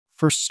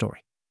First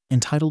story.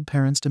 Entitled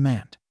Parents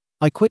Demand.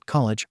 I quit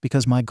college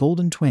because my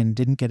golden twin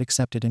didn't get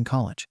accepted in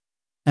college.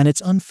 And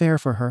it's unfair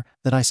for her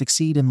that I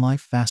succeed in life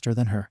faster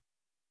than her.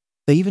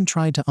 They even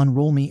tried to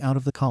unroll me out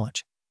of the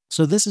college.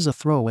 So this is a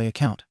throwaway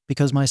account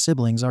because my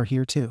siblings are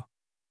here too.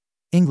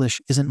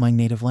 English isn't my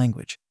native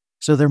language,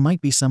 so there might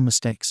be some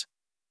mistakes.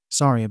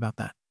 Sorry about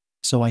that.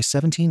 So I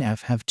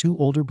 17F have 2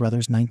 older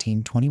brothers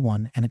 19,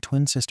 21 and a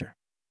twin sister.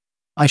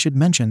 I should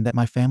mention that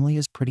my family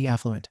is pretty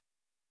affluent.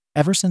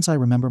 Ever since I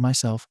remember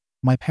myself,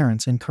 my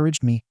parents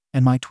encouraged me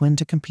and my twin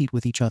to compete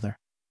with each other,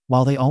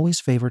 while they always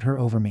favored her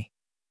over me.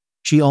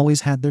 She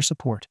always had their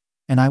support,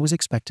 and I was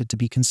expected to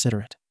be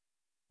considerate.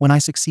 When I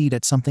succeed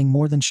at something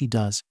more than she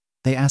does,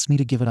 they ask me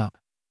to give it up,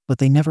 but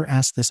they never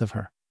ask this of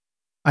her.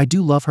 I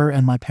do love her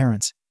and my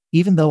parents,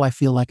 even though I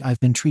feel like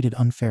I've been treated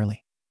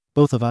unfairly.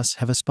 Both of us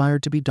have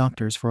aspired to be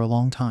doctors for a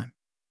long time.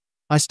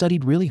 I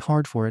studied really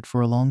hard for it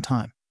for a long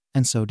time,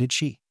 and so did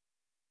she.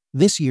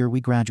 This year we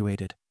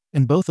graduated,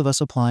 and both of us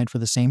applied for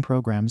the same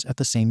programs at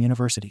the same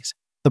universities.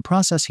 The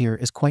process here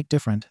is quite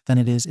different than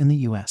it is in the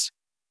US.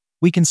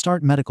 We can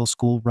start medical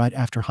school right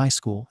after high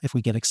school if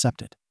we get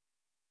accepted.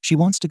 She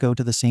wants to go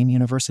to the same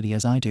university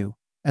as I do,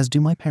 as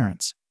do my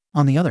parents.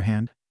 On the other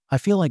hand, I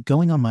feel like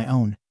going on my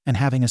own and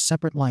having a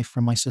separate life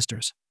from my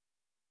sisters.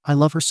 I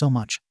love her so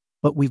much,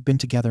 but we've been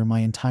together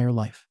my entire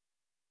life.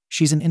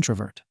 She's an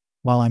introvert,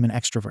 while I'm an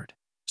extrovert,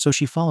 so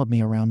she followed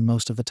me around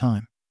most of the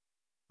time.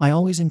 I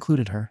always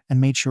included her and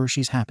made sure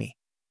she's happy.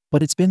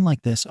 But it's been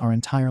like this our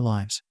entire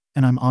lives,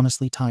 and I'm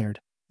honestly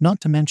tired.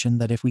 Not to mention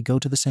that if we go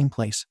to the same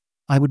place,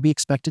 I would be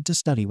expected to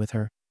study with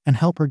her and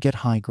help her get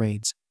high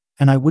grades,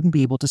 and I wouldn't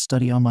be able to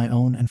study on my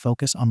own and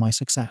focus on my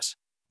success.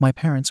 My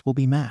parents will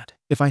be mad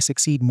if I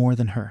succeed more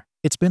than her.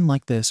 It's been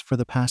like this for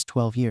the past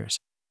 12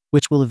 years,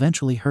 which will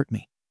eventually hurt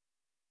me.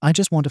 I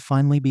just want to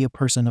finally be a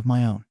person of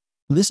my own.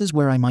 This is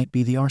where I might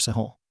be the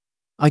arsehole.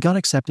 I got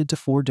accepted to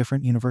 4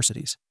 different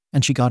universities,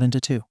 and she got into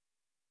 2.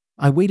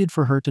 I waited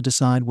for her to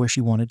decide where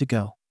she wanted to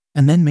go,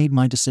 and then made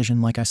my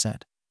decision like I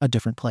said, a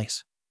different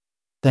place.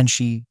 Then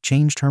she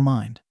changed her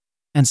mind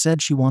and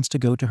said she wants to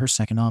go to her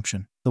second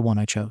option, the one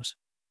I chose.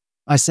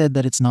 I said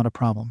that it's not a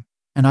problem,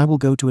 and I will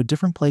go to a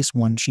different place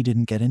one she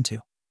didn't get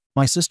into.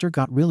 My sister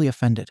got really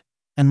offended,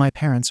 and my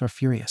parents are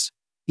furious,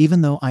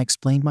 even though I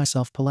explained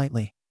myself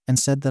politely and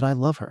said that I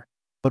love her,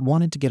 but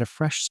wanted to get a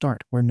fresh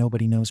start where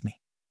nobody knows me.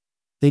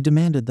 They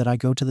demanded that I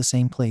go to the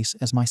same place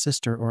as my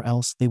sister or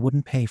else they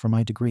wouldn't pay for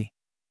my degree.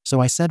 So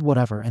I said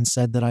whatever and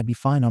said that I'd be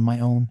fine on my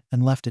own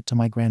and left it to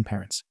my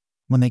grandparents.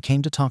 When they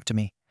came to talk to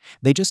me,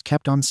 they just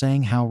kept on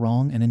saying how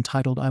wrong and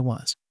entitled I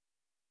was.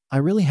 I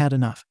really had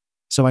enough,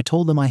 so I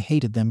told them I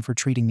hated them for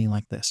treating me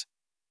like this.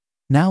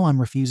 Now I'm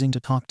refusing to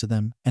talk to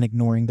them and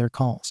ignoring their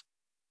calls.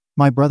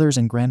 My brothers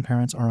and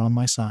grandparents are on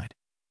my side,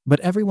 but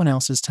everyone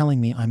else is telling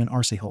me I'm an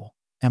arsehole.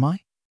 Am I?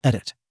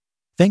 Edit.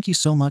 Thank you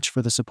so much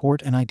for the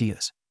support and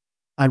ideas.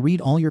 I read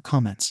all your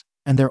comments,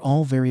 and they're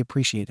all very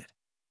appreciated.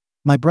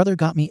 My brother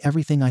got me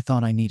everything I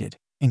thought I needed,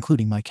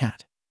 including my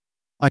cat.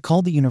 I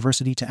called the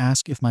university to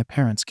ask if my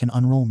parents can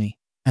unroll me,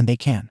 and they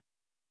can.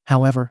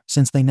 However,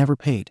 since they never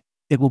paid,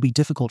 it will be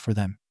difficult for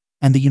them,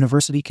 and the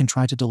university can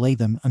try to delay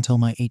them until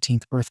my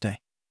 18th birthday.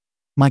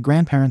 My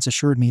grandparents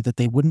assured me that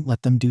they wouldn't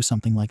let them do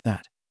something like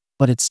that,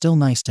 but it's still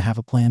nice to have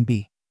a plan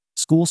B.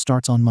 School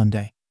starts on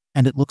Monday,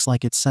 and it looks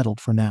like it's settled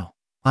for now.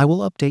 I will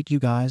update you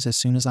guys as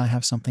soon as I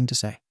have something to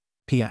say.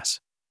 P.S.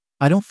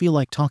 I don't feel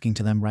like talking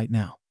to them right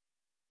now.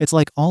 It's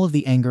like all of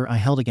the anger I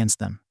held against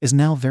them is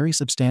now very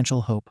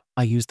substantial. Hope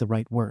I used the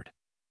right word.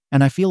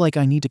 And I feel like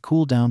I need to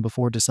cool down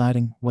before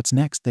deciding what's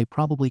next. They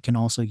probably can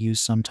also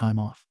use some time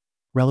off.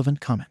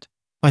 Relevant comment.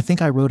 I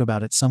think I wrote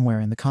about it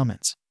somewhere in the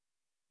comments.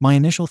 My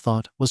initial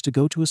thought was to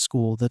go to a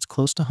school that's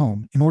close to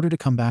home in order to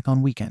come back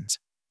on weekends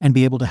and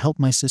be able to help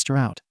my sister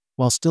out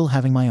while still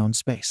having my own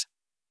space.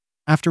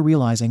 After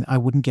realizing I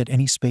wouldn't get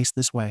any space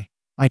this way,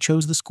 I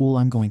chose the school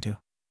I'm going to.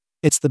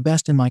 It's the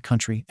best in my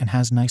country and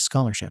has nice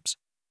scholarships.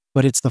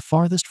 But it's the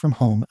farthest from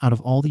home out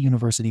of all the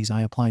universities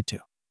I applied to.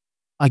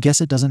 I guess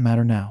it doesn't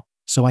matter now,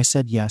 so I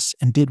said yes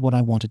and did what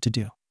I wanted to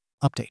do.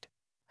 Update.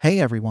 Hey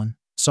everyone,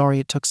 sorry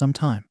it took some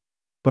time.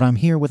 But I'm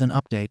here with an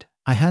update.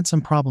 I had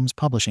some problems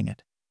publishing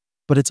it.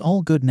 But it's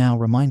all good now,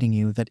 reminding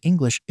you that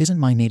English isn't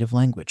my native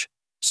language,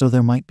 so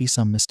there might be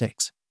some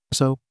mistakes.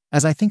 So,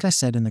 as I think I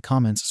said in the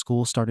comments,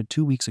 school started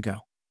 2 weeks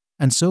ago.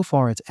 And so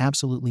far it's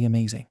absolutely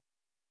amazing.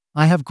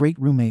 I have great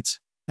roommates,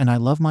 and I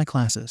love my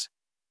classes.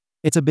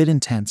 It's a bit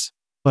intense,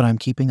 but I'm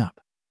keeping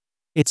up.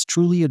 It's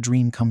truly a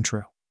dream come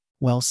true.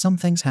 Well, some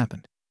things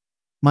happened.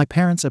 My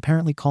parents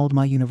apparently called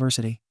my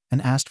university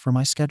and asked for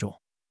my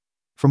schedule.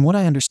 From what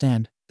I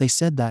understand, they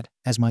said that,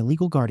 as my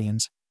legal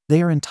guardians,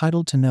 they are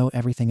entitled to know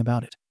everything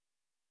about it.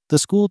 The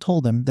school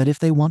told them that if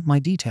they want my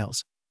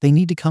details, they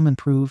need to come and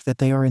prove that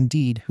they are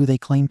indeed who they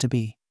claim to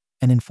be,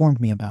 and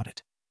informed me about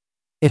it.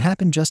 It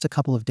happened just a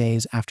couple of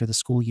days after the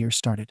school year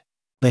started.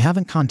 They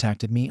haven't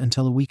contacted me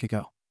until a week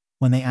ago,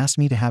 when they asked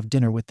me to have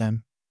dinner with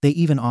them. They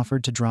even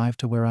offered to drive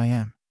to where I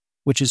am,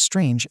 which is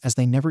strange as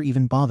they never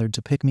even bothered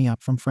to pick me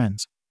up from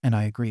friends, and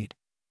I agreed.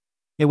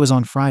 It was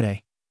on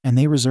Friday, and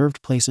they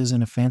reserved places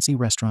in a fancy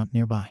restaurant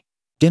nearby.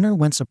 Dinner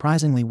went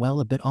surprisingly well,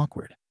 a bit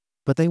awkward,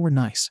 but they were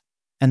nice.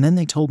 And then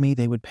they told me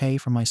they would pay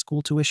for my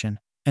school tuition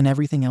and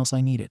everything else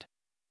I needed,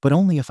 but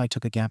only if I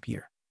took a gap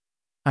year.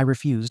 I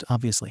refused,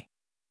 obviously.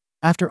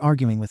 After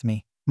arguing with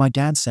me, my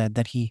dad said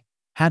that he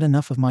had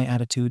enough of my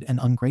attitude and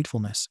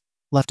ungratefulness,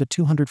 left a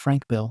 200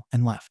 franc bill,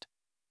 and left.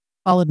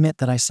 I'll admit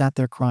that I sat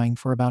there crying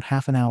for about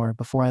half an hour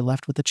before I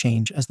left with the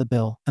change, as the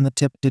bill and the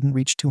tip didn't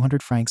reach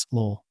 200 francs,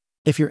 lol.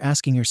 If you're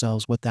asking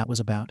yourselves what that was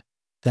about,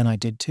 then I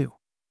did too.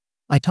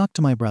 I talked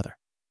to my brother.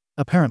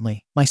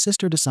 Apparently, my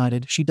sister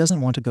decided she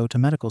doesn't want to go to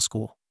medical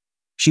school.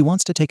 She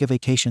wants to take a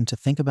vacation to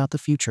think about the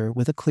future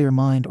with a clear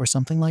mind or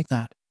something like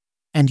that.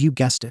 And you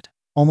guessed it,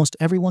 almost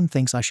everyone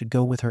thinks I should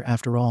go with her.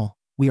 After all,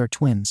 we are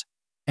twins,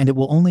 and it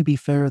will only be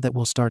fair that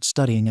we'll start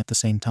studying at the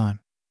same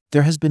time.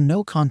 There has been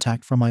no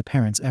contact from my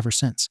parents ever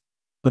since,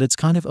 but it's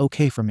kind of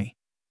okay for me.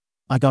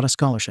 I got a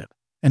scholarship,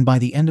 and by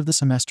the end of the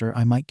semester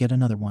I might get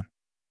another one.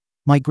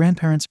 My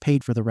grandparents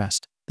paid for the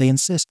rest. They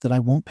insist that I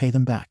won't pay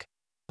them back,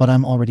 but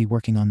I'm already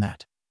working on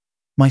that.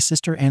 My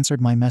sister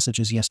answered my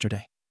messages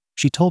yesterday.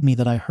 She told me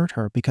that I hurt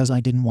her because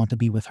I didn't want to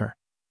be with her,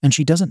 and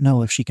she doesn't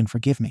know if she can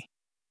forgive me.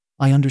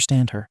 I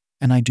understand her,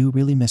 and I do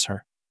really miss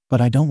her,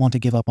 but I don't want to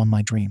give up on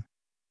my dream.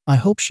 I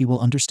hope she will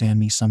understand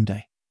me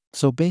someday.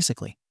 So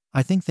basically,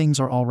 I think things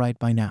are all right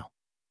by now.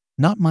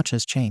 Not much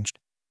has changed,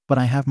 but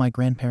I have my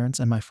grandparents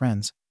and my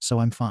friends, so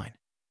I'm fine.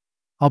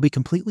 I'll be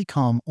completely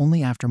calm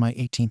only after my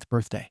 18th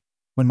birthday,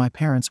 when my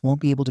parents won't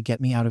be able to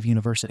get me out of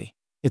university.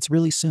 It's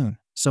really soon,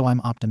 so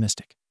I'm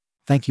optimistic.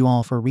 Thank you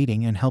all for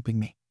reading and helping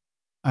me.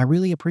 I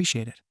really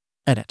appreciate it.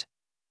 Edit.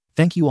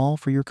 Thank you all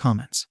for your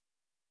comments.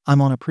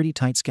 I'm on a pretty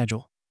tight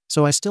schedule,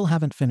 so I still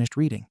haven't finished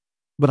reading,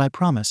 but I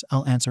promise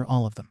I'll answer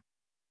all of them.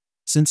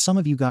 Since some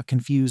of you got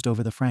confused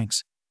over the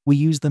francs, we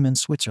use them in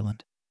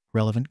Switzerland.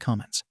 Relevant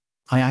comments.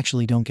 I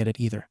actually don't get it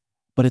either,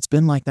 but it's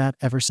been like that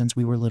ever since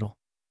we were little.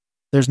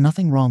 There's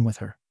nothing wrong with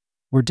her.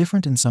 We're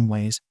different in some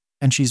ways,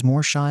 and she's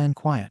more shy and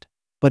quiet,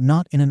 but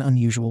not in an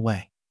unusual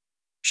way.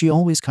 She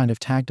always kind of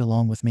tagged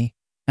along with me,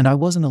 and I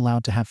wasn't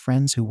allowed to have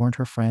friends who weren't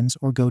her friends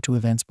or go to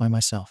events by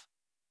myself.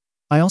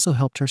 I also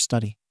helped her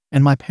study,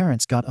 and my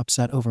parents got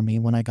upset over me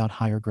when I got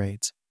higher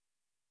grades.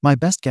 My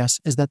best guess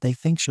is that they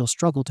think she'll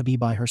struggle to be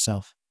by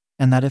herself,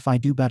 and that if I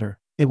do better,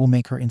 it will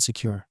make her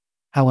insecure.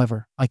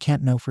 However, I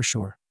can't know for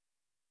sure.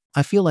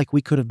 I feel like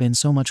we could have been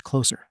so much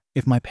closer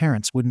if my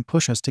parents wouldn't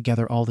push us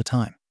together all the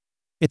time.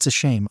 It's a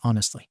shame,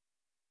 honestly.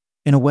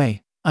 In a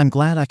way, I'm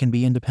glad I can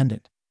be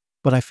independent,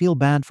 but I feel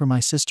bad for my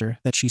sister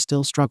that she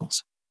still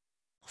struggles.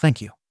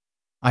 Thank you.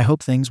 I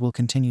hope things will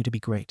continue to be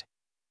great.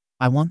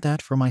 I want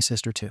that for my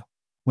sister too.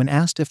 When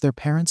asked if their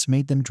parents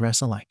made them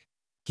dress alike,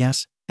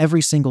 yes,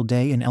 every single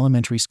day in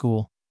elementary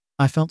school,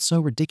 I felt so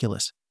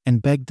ridiculous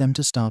and begged them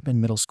to stop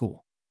in middle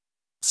school.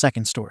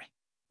 Second story.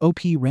 OP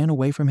ran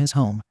away from his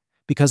home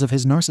because of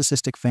his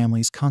narcissistic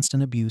family's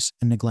constant abuse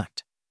and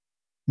neglect.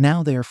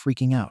 Now they are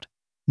freaking out,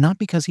 not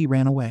because he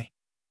ran away,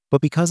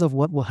 but because of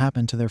what will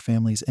happen to their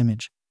family's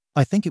image.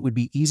 I think it would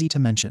be easy to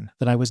mention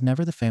that I was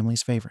never the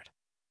family's favorite.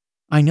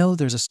 I know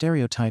there's a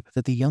stereotype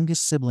that the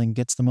youngest sibling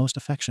gets the most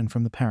affection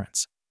from the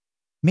parents.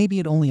 Maybe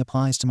it only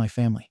applies to my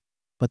family,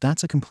 but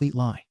that's a complete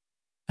lie.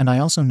 And I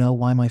also know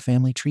why my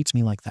family treats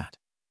me like that.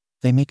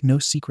 They make no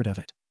secret of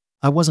it.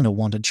 I wasn't a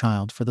wanted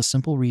child for the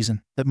simple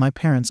reason that my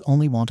parents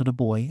only wanted a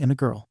boy and a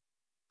girl.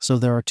 So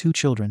there are 2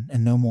 children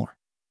and no more.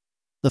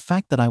 The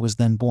fact that I was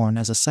then born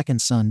as a second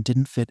son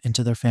didn't fit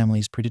into their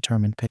family's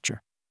predetermined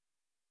picture.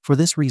 For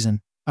this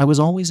reason, I was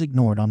always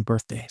ignored on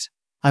birthdays.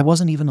 I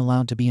wasn't even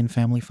allowed to be in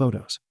family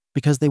photos,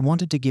 because they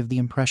wanted to give the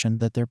impression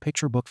that their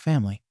picture book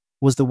family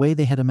was the way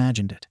they had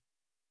imagined it.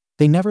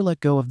 They never let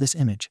go of this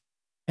image.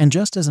 And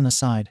just as an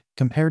aside,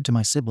 compared to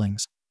my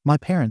siblings, my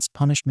parents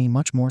punished me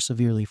much more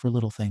severely for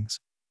little things.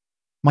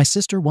 My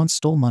sister once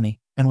stole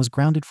money and was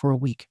grounded for a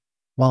week,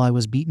 while I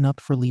was beaten up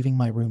for leaving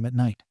my room at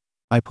night.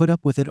 I put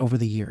up with it over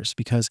the years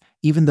because,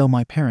 even though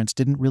my parents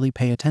didn't really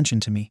pay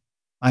attention to me,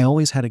 I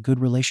always had a good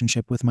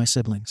relationship with my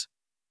siblings.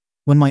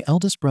 When my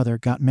eldest brother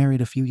got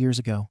married a few years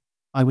ago,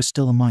 I was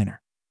still a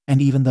minor,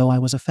 and even though I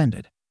was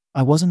offended,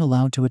 I wasn't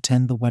allowed to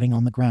attend the wedding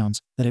on the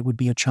grounds that it would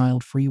be a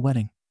child-free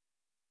wedding.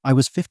 I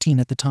was 15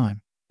 at the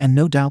time, and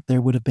no doubt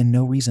there would have been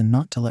no reason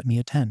not to let me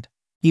attend.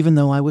 Even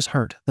though I was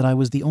hurt that I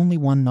was the only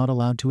one not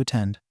allowed to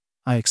attend,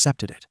 I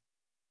accepted it.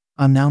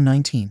 I'm now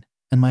 19,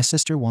 and my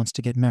sister wants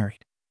to get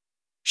married.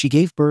 She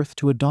gave birth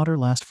to a daughter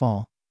last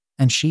fall,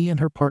 and she and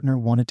her partner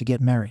wanted to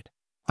get married.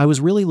 I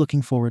was really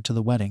looking forward to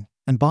the wedding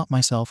and bought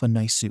myself a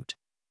nice suit.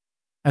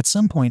 At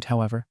some point,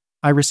 however,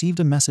 I received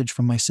a message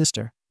from my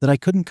sister that I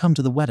couldn't come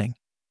to the wedding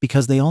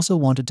because they also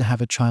wanted to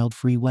have a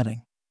child-free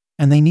wedding,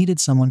 and they needed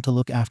someone to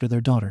look after their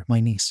daughter, my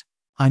niece.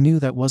 I knew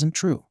that wasn't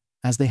true,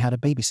 as they had a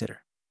babysitter.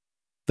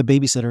 The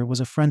babysitter was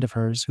a friend of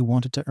hers who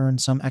wanted to earn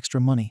some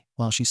extra money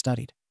while she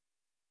studied.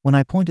 When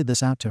I pointed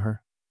this out to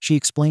her, she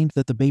explained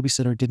that the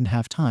babysitter didn't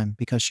have time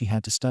because she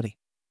had to study.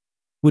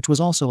 Which was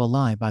also a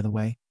lie, by the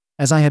way,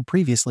 as I had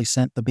previously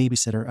sent the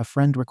babysitter a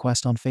friend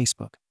request on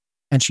Facebook.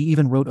 And she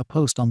even wrote a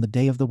post on the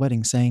day of the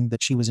wedding saying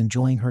that she was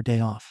enjoying her day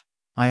off.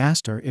 I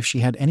asked her if she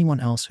had anyone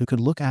else who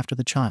could look after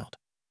the child,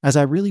 as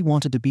I really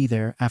wanted to be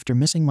there after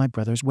missing my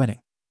brother's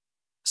wedding.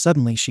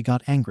 Suddenly she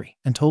got angry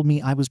and told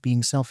me I was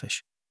being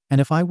selfish,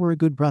 and if I were a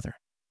good brother,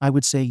 I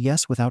would say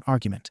yes without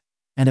argument,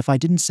 and if I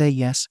didn't say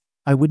yes,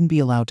 I wouldn't be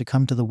allowed to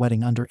come to the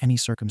wedding under any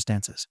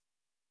circumstances.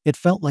 It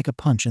felt like a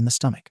punch in the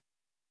stomach.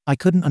 I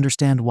couldn't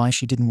understand why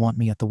she didn't want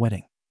me at the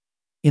wedding.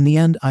 In the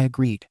end, I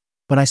agreed,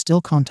 but I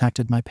still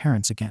contacted my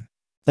parents again.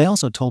 They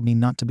also told me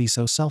not to be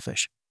so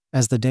selfish,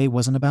 as the day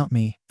wasn't about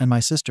me and my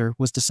sister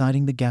was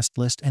deciding the guest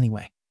list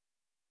anyway.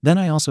 Then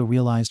I also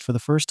realized for the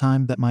first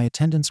time that my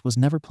attendance was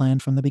never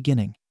planned from the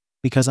beginning,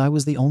 because I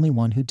was the only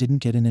one who didn't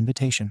get an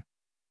invitation.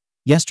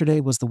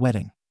 Yesterday was the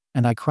wedding,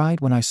 and I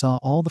cried when I saw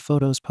all the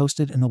photos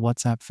posted in the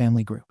WhatsApp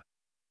family group.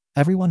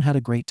 Everyone had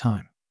a great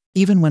time.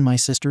 Even when my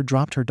sister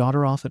dropped her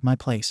daughter off at my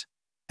place,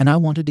 and I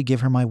wanted to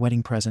give her my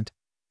wedding present,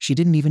 she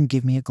didn't even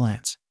give me a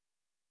glance.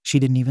 She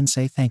didn't even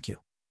say thank you.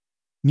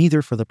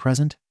 Neither for the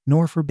present,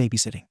 nor for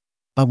babysitting.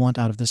 I want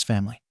out of this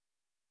family.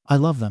 I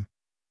love them,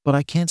 but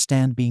I can't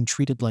stand being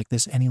treated like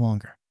this any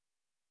longer.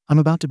 I'm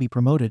about to be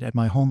promoted at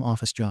my home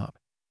office job,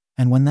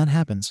 and when that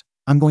happens,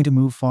 I'm going to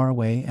move far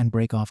away and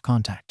break off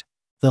contact.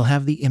 They'll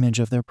have the image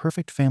of their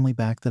perfect family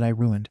back that I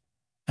ruined,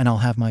 and I'll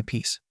have my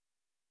peace.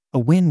 A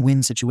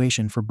win-win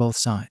situation for both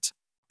sides.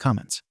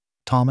 Comments.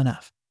 Tom and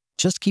F.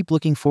 Just keep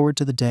looking forward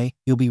to the day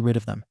you'll be rid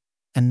of them,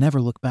 and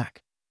never look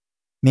back.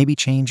 Maybe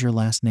change your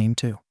last name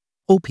too.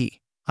 OP.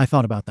 I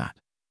thought about that.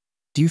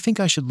 Do you think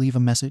I should leave a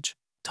message?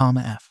 Tom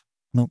F.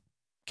 Nope.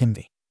 Kim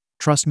V.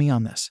 Trust me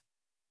on this.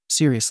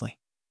 Seriously.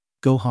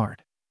 Go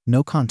hard.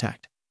 No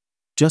contact.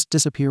 Just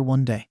disappear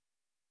one day.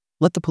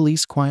 Let the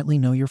police quietly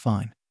know you're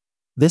fine.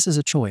 This is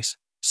a choice,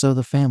 so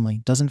the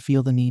family doesn't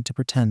feel the need to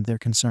pretend they're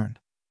concerned.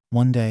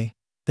 One day,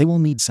 they will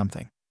need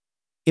something.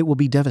 It will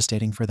be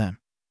devastating for them.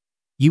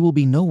 You will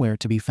be nowhere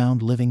to be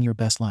found living your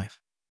best life.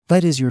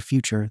 That is your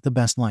future, the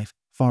best life,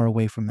 far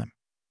away from them.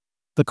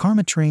 The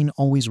karma train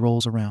always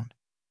rolls around.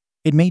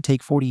 It may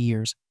take 40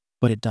 years,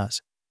 but it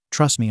does.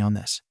 Trust me on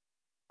this.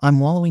 I'm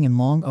wallowing in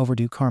long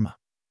overdue karma.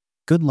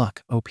 Good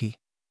luck, OP.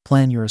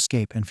 Plan your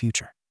escape and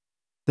future.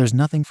 There's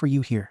nothing for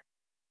you here.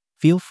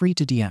 Feel free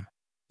to DM.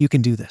 You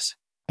can do this.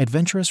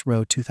 Adventurous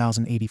Road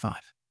 2085.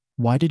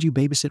 Why did you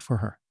babysit for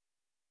her?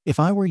 If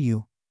I were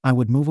you, I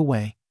would move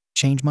away,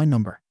 change my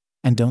number,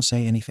 and don't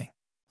say anything.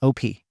 OP,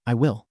 I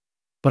will.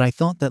 But I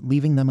thought that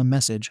leaving them a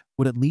message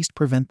would at least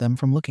prevent them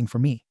from looking for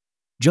me,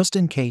 just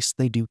in case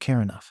they do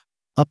care enough.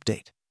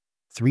 Update.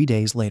 3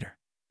 days later.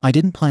 I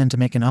didn't plan to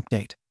make an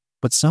update,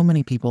 but so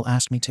many people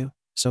asked me to,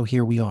 so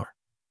here we are.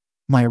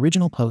 My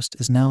original post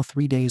is now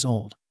 3 days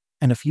old,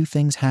 and a few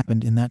things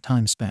happened in that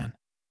time span.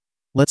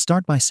 Let's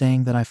start by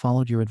saying that I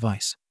followed your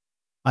advice.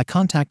 I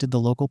contacted the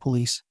local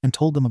police and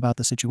told them about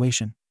the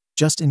situation,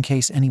 just in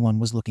case anyone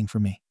was looking for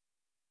me.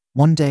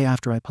 One day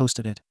after I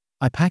posted it,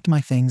 I packed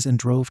my things and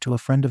drove to a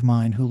friend of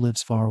mine who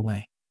lives far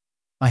away.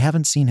 I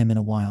haven't seen him in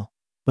a while,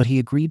 but he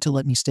agreed to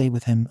let me stay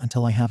with him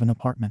until I have an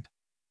apartment.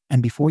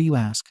 And before you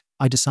ask,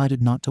 I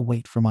decided not to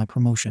wait for my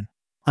promotion.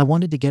 I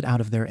wanted to get out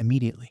of there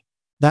immediately.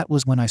 That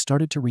was when I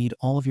started to read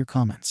all of your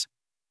comments.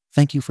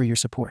 Thank you for your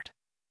support.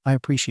 I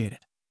appreciate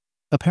it.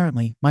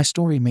 Apparently, my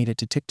story made it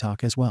to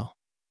TikTok as well.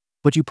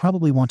 But you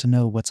probably want to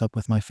know what's up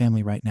with my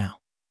family right now.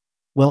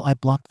 Well, I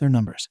blocked their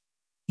numbers.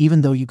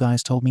 Even though you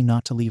guys told me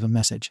not to leave a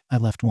message, I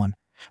left one,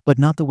 but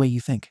not the way you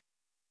think.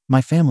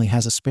 My family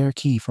has a spare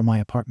key for my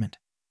apartment.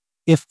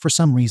 If, for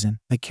some reason,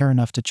 they care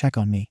enough to check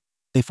on me,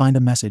 they find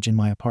a message in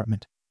my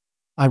apartment.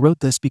 I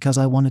wrote this because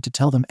I wanted to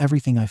tell them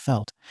everything I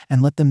felt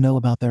and let them know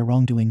about their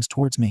wrongdoings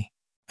towards me.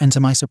 And to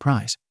my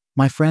surprise,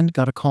 my friend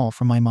got a call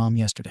from my mom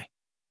yesterday.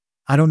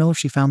 I don't know if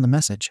she found the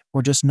message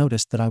or just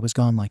noticed that I was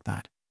gone like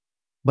that.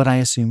 But I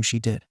assume she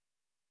did.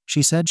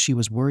 She said she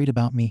was worried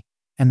about me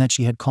and that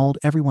she had called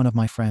every one of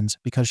my friends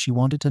because she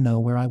wanted to know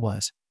where I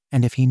was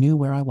and if he knew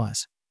where I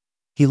was.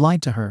 He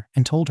lied to her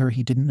and told her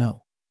he didn't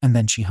know, and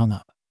then she hung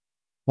up.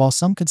 While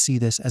some could see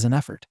this as an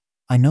effort,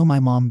 I know my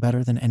mom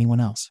better than anyone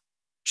else.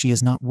 She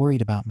is not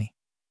worried about me.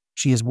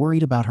 She is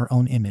worried about her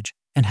own image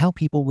and how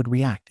people would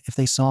react if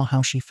they saw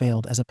how she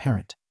failed as a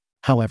parent.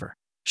 However,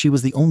 she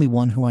was the only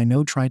one who I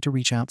know tried to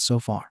reach out so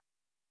far.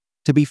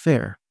 To be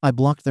fair, I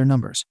blocked their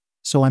numbers,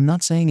 so I'm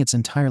not saying it's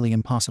entirely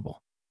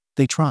impossible.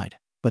 They tried,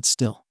 but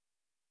still.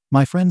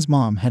 My friend's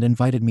mom had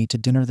invited me to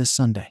dinner this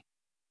Sunday.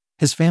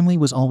 His family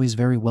was always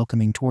very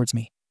welcoming towards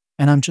me,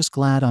 and I'm just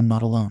glad I'm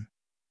not alone.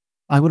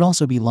 I would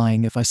also be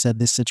lying if I said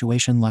this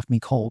situation left me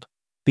cold,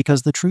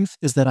 because the truth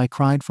is that I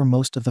cried for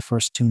most of the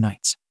first 2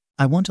 nights.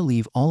 I want to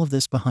leave all of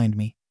this behind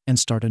me and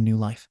start a new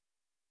life.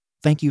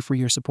 Thank you for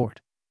your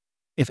support.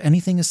 If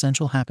anything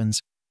essential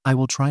happens, I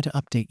will try to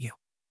update you.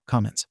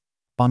 Comments.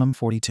 Bonham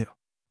 42.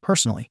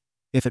 Personally,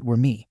 if it were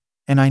me,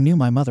 and I knew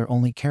my mother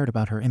only cared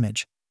about her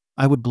image,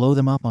 I would blow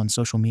them up on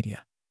social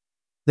media.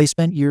 They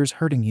spent years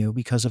hurting you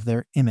because of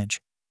their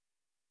image.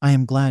 I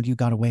am glad you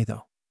got away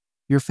though.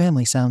 Your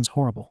family sounds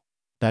horrible.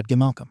 Dadga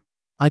Malcolm.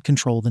 I'd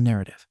control the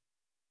narrative.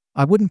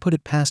 I wouldn't put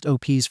it past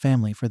OP's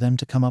family for them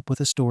to come up with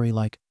a story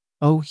like,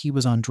 Oh, he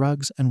was on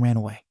drugs and ran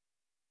away.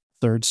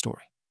 Third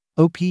story.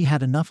 OP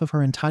had enough of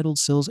her entitled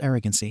Sill's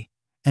arrogancy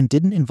and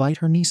didn't invite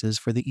her nieces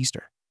for the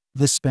Easter.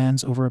 This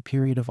spans over a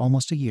period of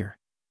almost a year,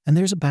 and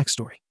there's a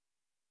backstory.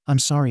 I'm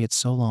sorry it's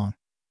so long.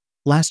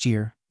 Last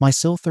year, my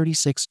Sill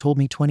 36 told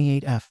me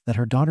 28F that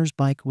her daughter's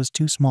bike was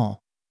too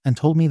small and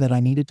told me that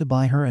I needed to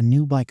buy her a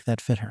new bike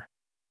that fit her.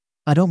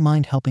 I don't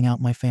mind helping out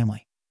my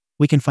family.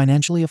 We can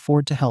financially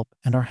afford to help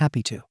and are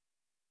happy to.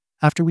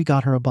 After we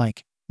got her a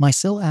bike, my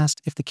Sill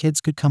asked if the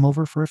kids could come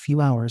over for a few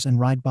hours and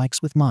ride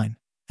bikes with mine,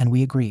 and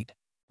we agreed.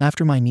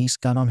 After my niece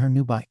got on her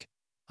new bike,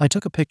 I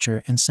took a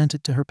picture and sent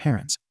it to her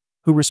parents,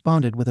 who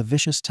responded with a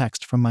vicious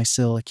text from my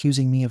Sill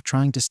accusing me of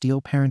trying to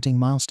steal parenting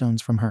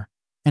milestones from her,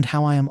 and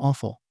how I am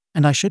awful,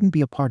 and I shouldn't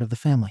be a part of the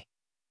family.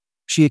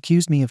 She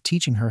accused me of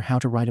teaching her how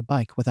to ride a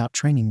bike without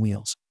training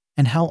wheels,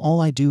 and how all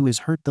I do is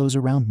hurt those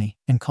around me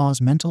and cause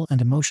mental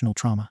and emotional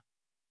trauma.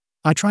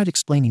 I tried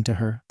explaining to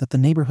her that the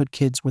neighborhood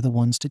kids were the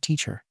ones to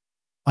teach her.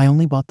 I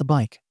only bought the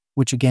bike,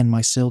 which again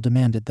my Sill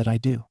demanded that I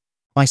do.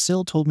 My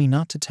Sill told me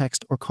not to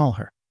text or call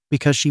her,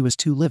 because she was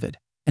too livid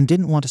and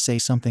didn't want to say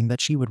something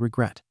that she would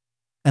regret,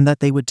 and that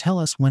they would tell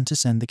us when to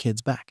send the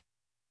kids back.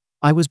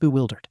 I was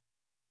bewildered.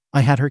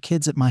 I had her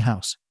kids at my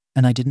house,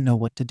 and I didn't know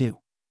what to do.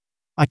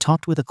 I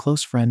talked with a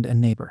close friend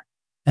and neighbor,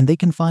 and they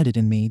confided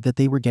in me that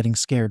they were getting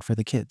scared for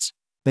the kids.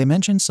 They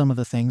mentioned some of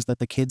the things that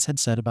the kids had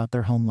said about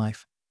their home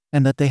life,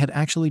 and that they had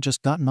actually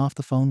just gotten off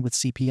the phone with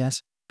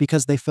CPS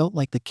because they felt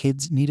like the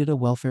kids needed a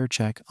welfare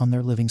check on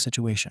their living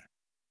situation.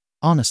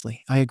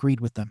 Honestly, I agreed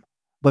with them,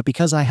 but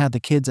because I had the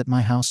kids at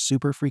my house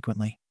super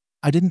frequently,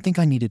 I didn't think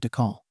I needed to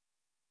call.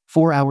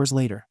 4 hours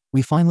later,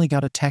 we finally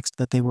got a text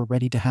that they were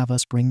ready to have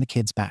us bring the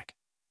kids back.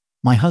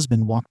 My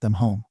husband walked them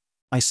home.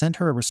 I sent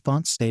her a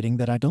response stating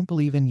that I don't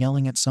believe in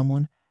yelling at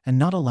someone and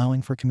not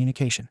allowing for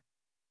communication.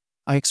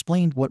 I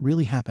explained what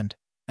really happened,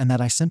 and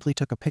that I simply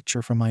took a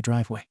picture from my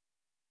driveway.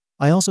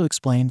 I also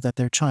explained that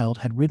their child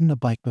had ridden a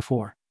bike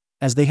before,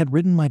 as they had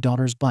ridden my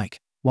daughter's bike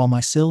while my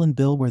Sill and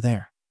Bill were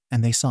there,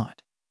 and they saw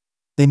it.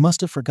 They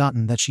must have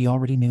forgotten that she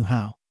already knew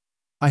how.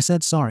 I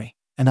said sorry,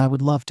 and I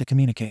would love to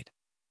communicate.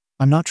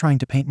 I'm not trying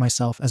to paint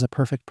myself as a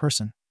perfect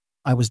person.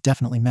 I was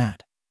definitely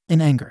mad.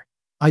 In anger,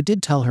 I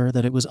did tell her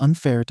that it was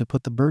unfair to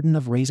put the burden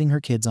of raising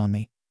her kids on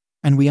me,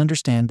 and we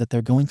understand that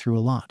they're going through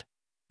a lot,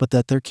 but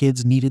that their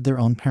kids needed their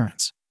own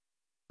parents.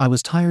 I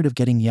was tired of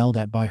getting yelled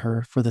at by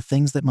her for the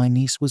things that my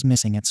niece was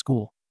missing at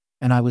school,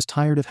 and I was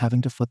tired of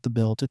having to foot the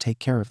bill to take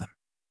care of them.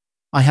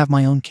 I have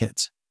my own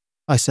kids.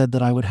 I said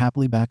that I would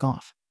happily back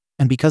off,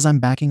 and because I'm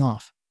backing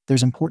off,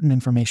 there's important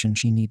information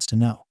she needs to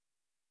know.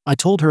 I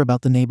told her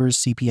about the neighbor's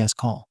CPS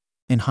call.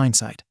 In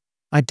hindsight,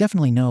 I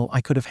definitely know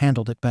I could have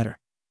handled it better.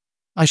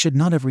 I should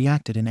not have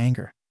reacted in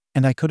anger,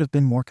 and I could have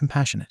been more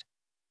compassionate.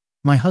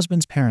 My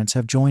husband's parents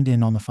have joined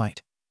in on the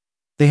fight.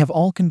 They have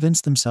all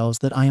convinced themselves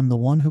that I am the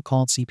one who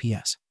called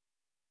CPS.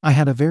 I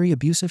had a very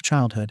abusive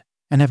childhood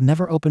and have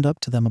never opened up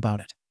to them about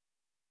it.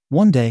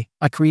 One day,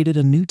 I created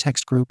a new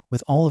text group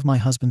with all of my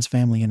husband's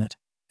family in it,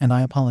 and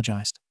I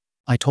apologized.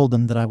 I told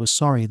them that I was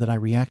sorry that I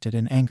reacted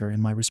in anger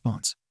in my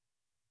response.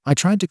 I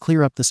tried to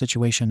clear up the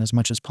situation as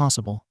much as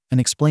possible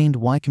and explained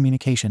why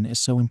communication is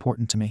so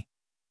important to me.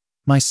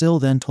 My Sill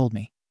then told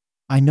me,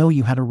 I know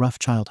you had a rough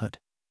childhood.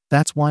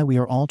 That's why we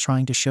are all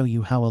trying to show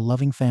you how a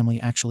loving family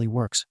actually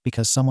works,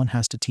 because someone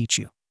has to teach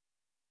you.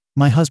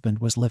 My husband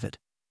was livid.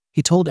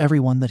 He told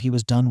everyone that he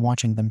was done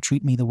watching them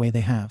treat me the way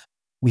they have.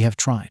 We have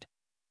tried.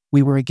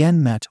 We were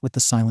again met with the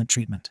silent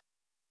treatment.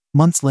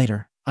 Months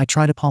later, I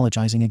tried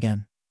apologizing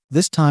again.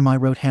 This time I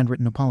wrote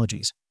handwritten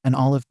apologies, an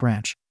olive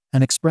branch,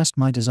 and expressed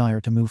my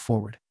desire to move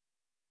forward.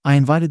 I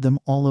invited them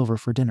all over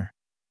for dinner.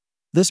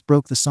 This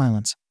broke the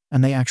silence,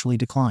 and they actually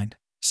declined,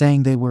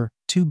 saying they were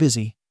too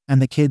busy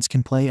and the kids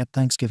can play at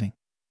Thanksgiving.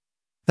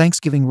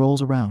 Thanksgiving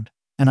rolls around,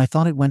 and I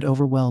thought it went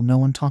over well. No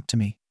one talked to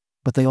me,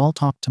 but they all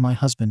talked to my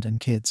husband and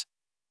kids.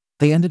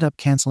 They ended up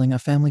canceling a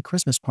family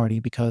Christmas party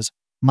because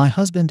my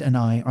husband and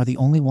I are the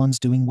only ones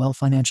doing well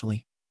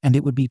financially, and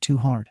it would be too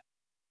hard.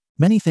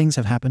 Many things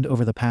have happened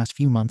over the past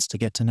few months to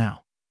get to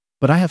now,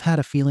 but I have had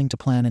a feeling to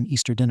plan an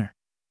Easter dinner.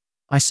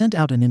 I sent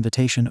out an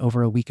invitation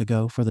over a week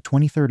ago for the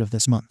 23rd of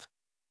this month.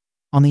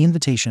 On the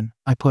invitation,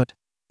 I put,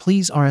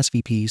 please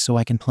RSVP so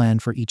I can plan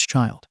for each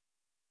child.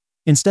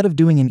 Instead of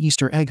doing an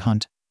Easter egg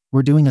hunt,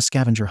 we're doing a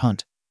scavenger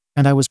hunt,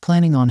 and I was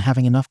planning on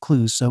having enough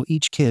clues so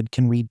each kid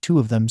can read 2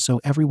 of them so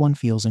everyone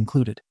feels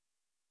included.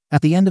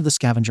 At the end of the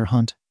scavenger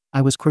hunt,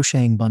 I was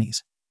crocheting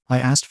bunnies. I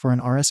asked for an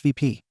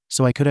RSVP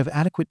so I could have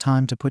adequate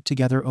time to put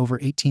together over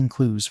 18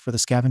 clues for the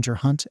scavenger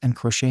hunt and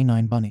crochet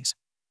 9 bunnies.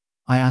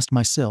 I asked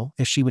my Sill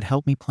if she would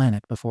help me plan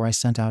it before I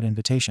sent out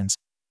invitations,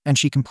 and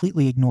she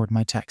completely ignored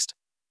my text.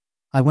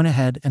 I went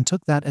ahead and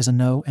took that as a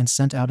no and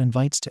sent out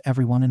invites to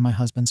everyone in my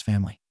husband's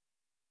family.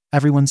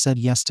 Everyone said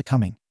yes to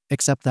coming,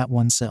 except that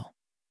one Sill.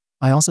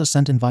 I also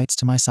sent invites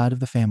to my side of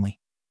the family,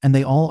 and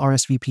they all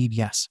RSVP'd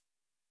yes.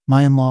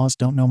 My in-laws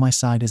don't know my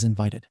side is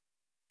invited.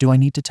 Do I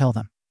need to tell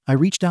them? I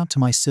reached out to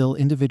my Sill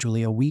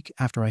individually a week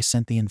after I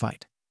sent the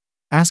invite,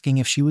 asking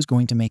if she was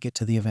going to make it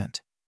to the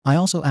event. I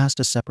also asked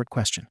a separate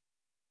question.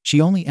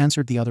 She only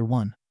answered the other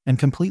one and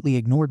completely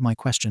ignored my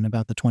question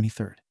about the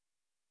 23rd.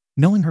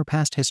 Knowing her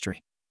past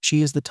history,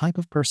 she is the type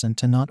of person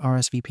to not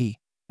RSVP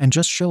and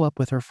just show up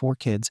with her 4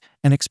 kids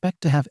and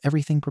expect to have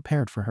everything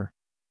prepared for her.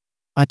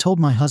 I told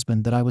my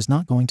husband that I was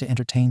not going to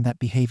entertain that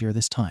behavior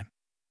this time.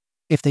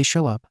 If they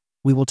show up,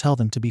 we will tell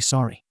them to be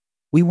sorry.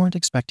 We weren't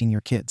expecting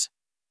your kids.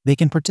 They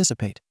can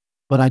participate,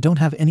 but I don't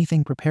have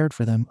anything prepared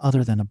for them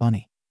other than a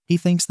bunny. He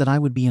thinks that I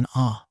would be in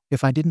awe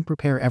if I didn't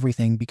prepare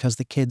everything because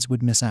the kids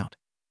would miss out.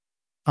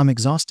 I'm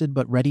exhausted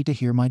but ready to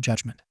hear my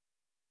judgment.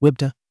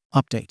 WIBTA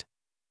update.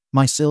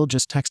 My SIL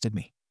just texted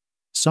me.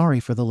 Sorry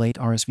for the late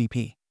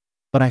RSVP,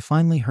 but I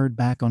finally heard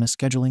back on a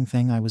scheduling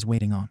thing I was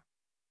waiting on.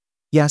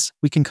 Yes,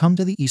 we can come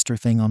to the Easter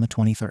thing on the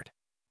 23rd.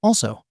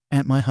 Also,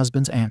 my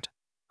husband's aunt,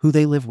 who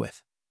they live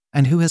with,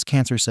 and who has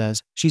cancer,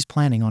 says she's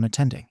planning on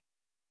attending.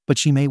 But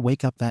she may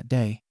wake up that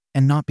day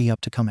and not be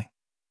up to coming.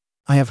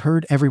 I have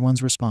heard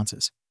everyone's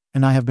responses,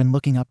 and I have been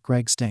looking up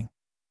Greg's sting.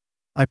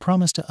 I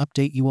promise to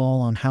update you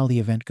all on how the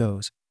event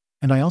goes,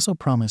 and I also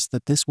promise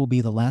that this will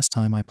be the last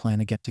time I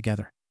plan a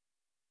get-together.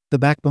 The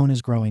backbone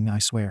is growing, I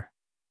swear.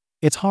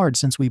 It's hard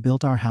since we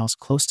built our house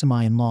close to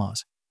my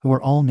in-laws, who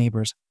are all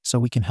neighbors, so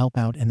we can help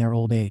out in their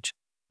old age.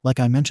 Like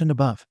I mentioned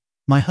above,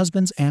 my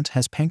husband's aunt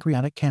has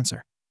pancreatic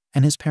cancer,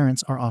 and his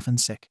parents are often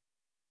sick.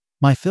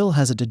 My Phil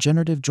has a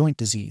degenerative joint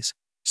disease,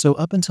 so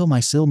up until my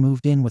Sil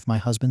moved in with my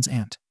husband's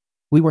aunt,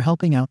 we were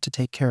helping out to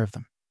take care of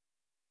them.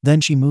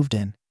 Then she moved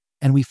in,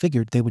 and we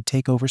figured they would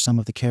take over some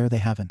of the care they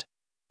haven't,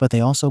 but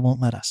they also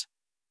won't let us.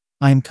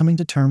 I am coming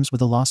to terms with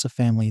the loss of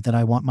family that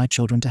I want my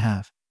children to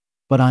have,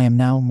 but I am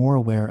now more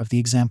aware of the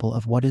example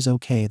of what is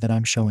okay that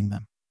I'm showing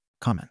them.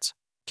 Comments.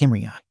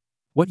 Kimria.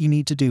 What you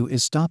need to do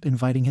is stop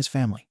inviting his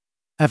family.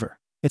 Ever.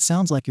 It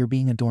sounds like you're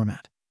being a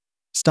doormat.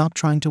 Stop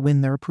trying to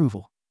win their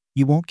approval.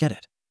 You won't get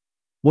it.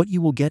 What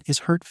you will get is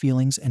hurt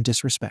feelings and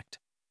disrespect.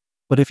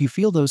 But if you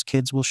feel those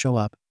kids will show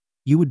up,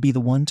 you would be the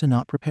one to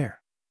not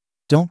prepare.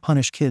 Don't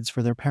punish kids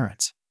for their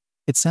parents.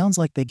 It sounds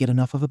like they get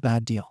enough of a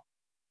bad deal.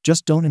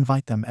 Just don't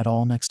invite them at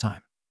all next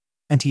time.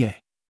 NTA.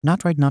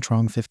 Not right, not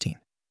wrong 15.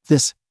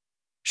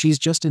 She's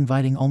just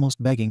inviting,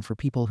 almost begging for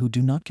people who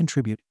do not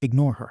contribute,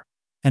 ignore her,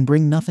 and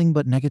bring nothing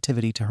but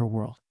negativity to her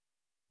world.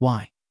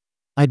 Why?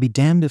 I'd be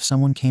damned if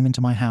someone came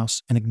into my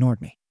house and ignored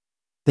me.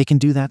 They can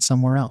do that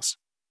somewhere else.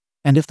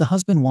 And if the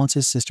husband wants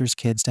his sister's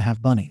kids to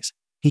have bunnies,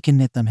 he can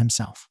knit them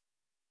himself.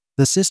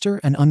 The sister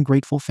and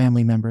ungrateful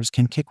family members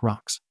can kick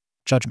rocks.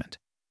 Judgment.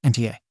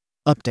 NTA.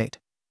 Update.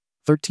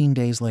 13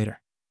 days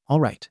later.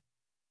 Alright.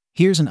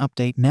 Here's an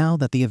update now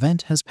that the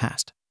event has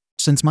passed.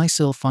 Since my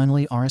Sil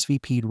finally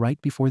RSVP'd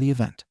right before the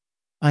event,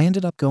 I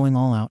ended up going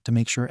all out to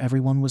make sure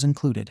everyone was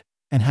included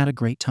and had a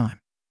great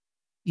time.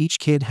 Each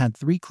kid had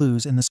 3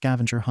 clues in the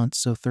scavenger hunt,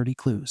 so 30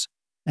 clues,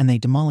 and they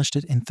demolished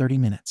it in 30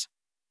 minutes.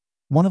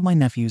 One of my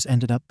nephews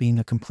ended up being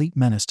a complete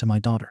menace to my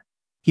daughter.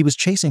 He was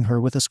chasing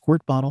her with a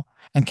squirt bottle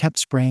and kept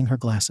spraying her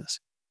glasses.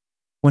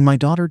 When my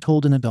daughter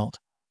told an adult,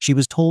 she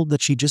was told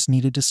that she just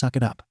needed to suck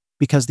it up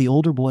because the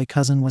older boy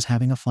cousin was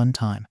having a fun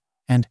time,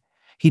 and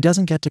he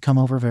doesn't get to come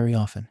over very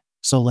often,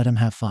 so let him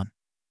have fun.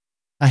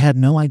 I had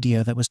no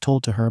idea that was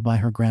told to her by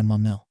her grandma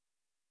Mill.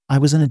 I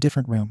was in a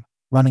different room,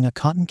 running a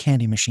cotton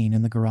candy machine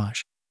in the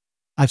garage.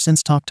 I've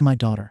since talked to my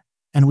daughter,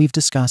 and we've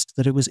discussed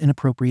that it was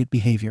inappropriate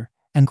behavior,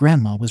 and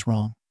grandma was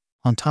wrong.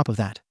 On top of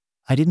that,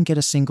 I didn't get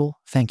a single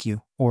thank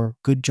you or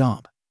good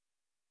job.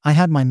 I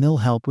had my Mill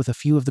help with a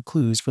few of the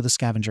clues for the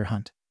scavenger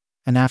hunt,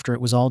 and after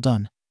it was all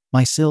done,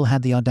 my Sil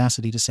had the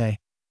audacity to say,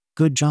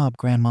 "Good job,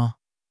 Grandma."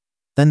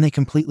 Then they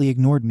completely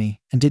ignored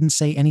me and didn't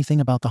say anything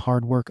about the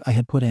hard work I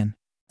had put in.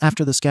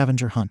 After the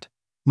scavenger hunt,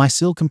 my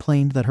Sil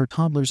complained that her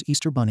toddler's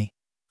Easter bunny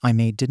I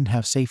made didn't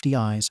have safety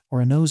eyes or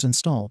a nose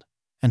installed,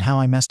 and how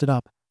I messed it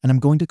up and I'm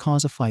going to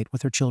cause a fight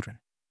with her children.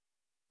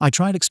 I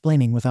tried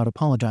explaining without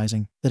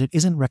apologizing that it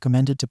isn't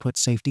recommended to put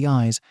safety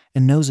eyes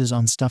and noses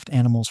on stuffed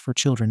animals for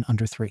children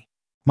under 3.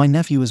 My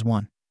nephew is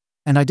 1,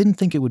 and I didn't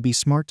think it would be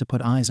smart to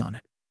put eyes on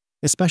it,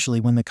 especially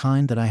when the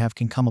kind that I have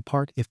can come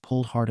apart if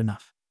pulled hard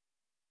enough.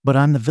 But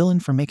I'm the villain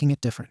for making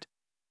it different.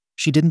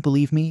 She didn't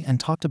believe me and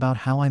talked about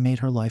how I made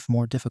her life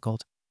more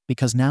difficult,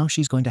 because now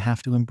she's going to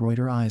have to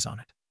embroider eyes on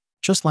it.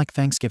 Just like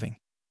Thanksgiving,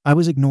 I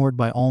was ignored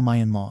by all my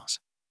in-laws.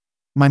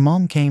 My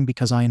mom came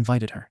because I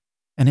invited her,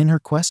 and in her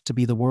quest to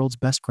be the world's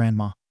best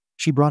grandma,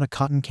 she brought a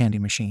cotton candy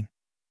machine.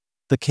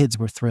 The kids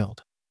were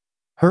thrilled.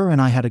 Her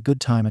and I had a good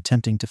time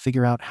attempting to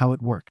figure out how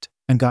it worked,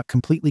 and got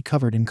completely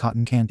covered in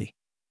cotton candy.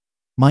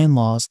 My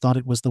in-laws thought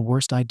it was the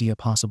worst idea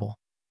possible.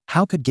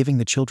 How could giving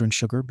the children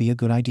sugar be a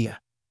good idea?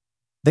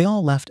 They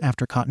all left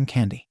after cotton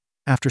candy,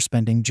 after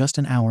spending just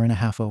an hour and a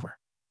half over.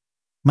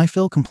 My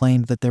Phil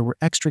complained that there were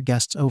extra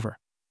guests over,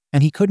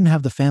 and he couldn't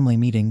have the family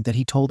meeting that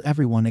he told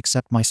everyone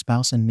except my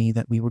spouse and me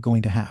that we were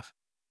going to have.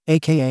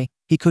 AKA,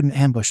 he couldn't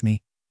ambush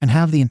me and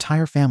have the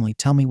entire family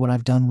tell me what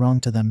I've done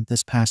wrong to them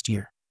this past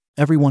year.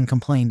 Everyone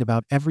complained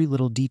about every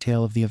little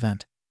detail of the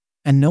event,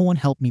 and no one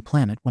helped me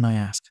plan it when I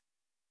asked.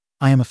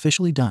 I am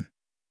officially done.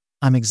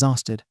 I'm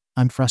exhausted,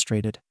 I'm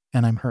frustrated,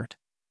 and I'm hurt.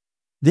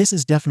 This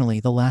is definitely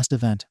the last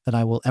event that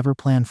I will ever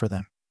plan for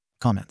them.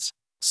 Comments.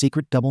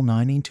 Secret double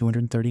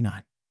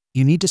 9239.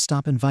 You need to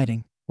stop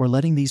inviting or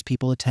letting these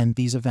people attend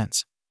these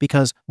events,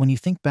 because when you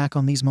think back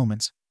on these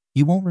moments,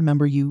 you won't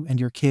remember you and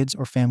your kids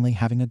or family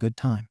having a good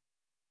time.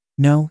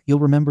 No, you'll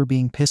remember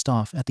being pissed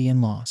off at the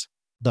in-laws.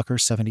 Ducker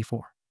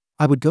 74.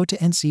 I would go to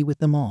NC with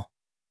them all.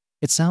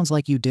 It sounds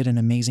like you did an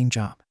amazing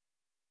job.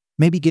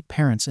 Maybe get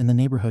parents in the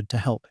neighborhood to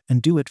help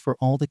and do it for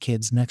all the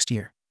kids next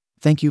year.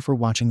 Thank you for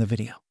watching the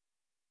video.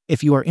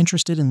 If you are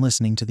interested in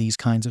listening to these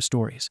kinds of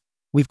stories,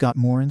 we've got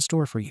more in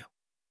store for you.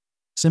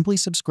 Simply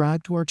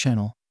subscribe to our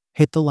channel,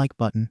 hit the like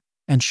button,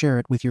 and share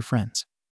it with your friends.